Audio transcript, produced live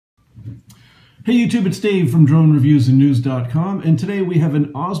Hey YouTube, it's Dave from DroneReviewsAndNews.com, and today we have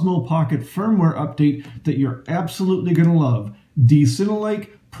an Osmo Pocket firmware update that you're absolutely going to love.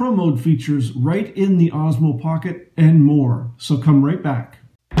 Cine-Like, Pro Mode features right in the Osmo Pocket, and more. So come right back.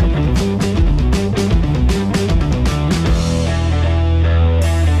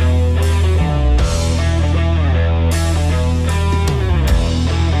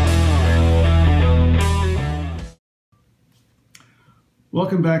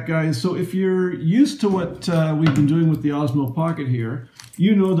 Welcome back, guys. So if you're used to what we've been doing with the Osmo Pocket here,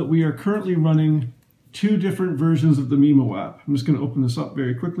 you know that we are currently running two different versions of the Mimo app. I'm just going to open this up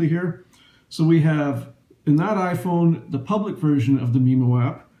very quickly here. So we have, in that iPhone, the public version of the Mimo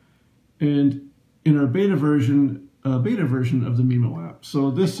app, and in our beta version of the Mimo app. So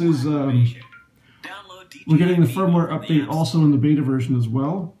this is, we're getting the firmware update also in the beta version as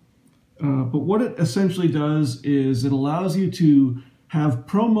well. But what it essentially does is it allows you to have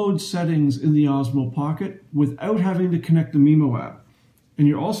Pro Mode settings in the Osmo Pocket without having to connect the Mimo app. And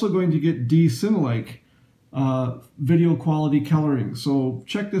you're also going to get Cine-Like video quality coloring. So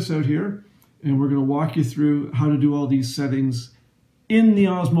check this out here, and we're going to walk you through how to do all these settings in the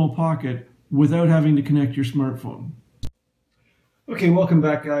Osmo Pocket without having to connect your smartphone. Okay, welcome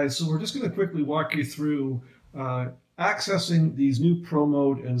back, guys. So we're just going to quickly walk you through accessing these new Pro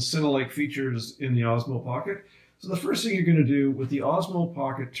Mode and Cine-Like features in the Osmo Pocket. So the first thing you're going to do with the Osmo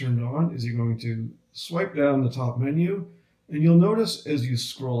Pocket turned on is you're going to swipe down the top menu, and you'll notice as you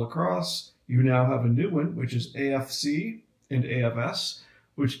scroll across, you now have a new one, which is AFC and AFS,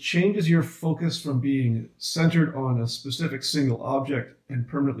 which changes your focus from being centered on a specific single object and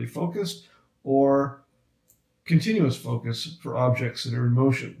permanently focused, or continuous focus for objects that are in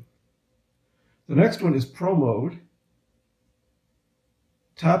motion. The next one is Pro Mode.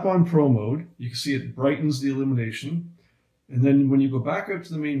 Tap on Pro Mode, you can see it brightens the illumination, and then when you go back out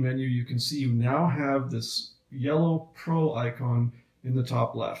to the main menu, you can see you now have this yellow Pro icon in the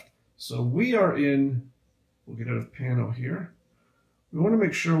top left. So we are in, we'll get out of Pano here, we want to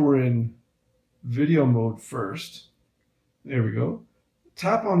make sure we're in video mode first. There we go.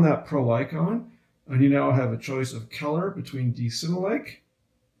 Tap on that Pro icon, and you now have a choice of color between Cine-Like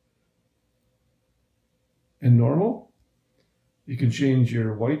and normal. You can change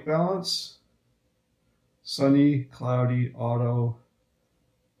your white balance, sunny, cloudy, auto,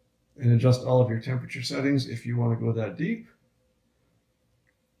 and adjust all of your temperature settings if you want to go that deep.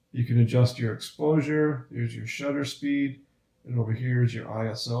 You can adjust your exposure. There's your shutter speed, and over here is your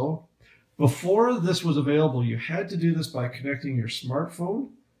ISO. Before this was available, you had to do this by connecting your smartphone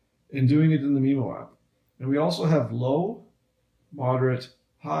and doing it in the Mimo app. And we also have low, moderate,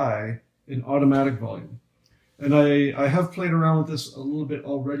 high, and automatic volume. And I have played around with this a little bit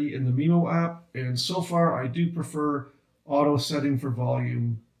already in the Mimo app, and so far I do prefer auto setting for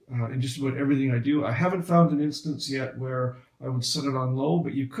volume in just about everything I do. I haven't found an instance yet where I would set it on low,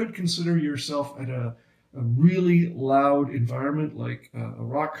 but you could consider yourself at a really loud environment like a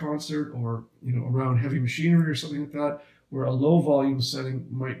rock concert, or around heavy machinery or something like that, where a low volume setting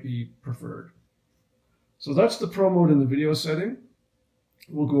might be preferred. So that's the Pro Mode in the video setting.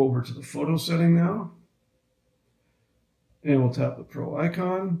 We'll go over to the photo setting now. And we'll tap the Pro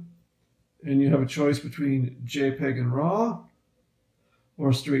icon, and you have a choice between JPEG and RAW,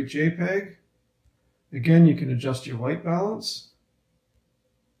 or straight JPEG. Again, you can adjust your white balance.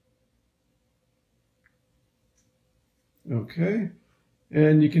 Okay,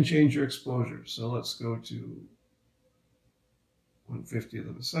 and you can change your exposure. So let's go to 1/50th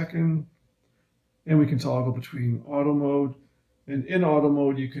of a second, and we can toggle between auto mode, and in auto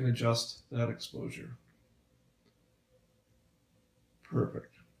mode you can adjust that exposure.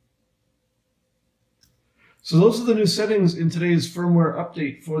 Perfect. So those are the new settings in today's firmware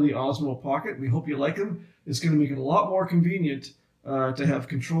update for the Osmo Pocket. We hope you like them. It's going to make it a lot more convenient to have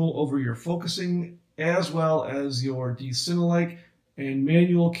control over your focusing, as well as your Cine-Like and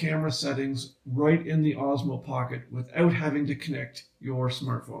manual camera settings right in the Osmo Pocket without having to connect your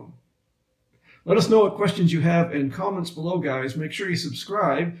smartphone. Let us know what questions you have in comments below, guys. Make sure you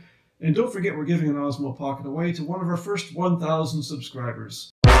subscribe. And don't forget, we're giving an Osmo Pocket away to one of our first 1,000 subscribers.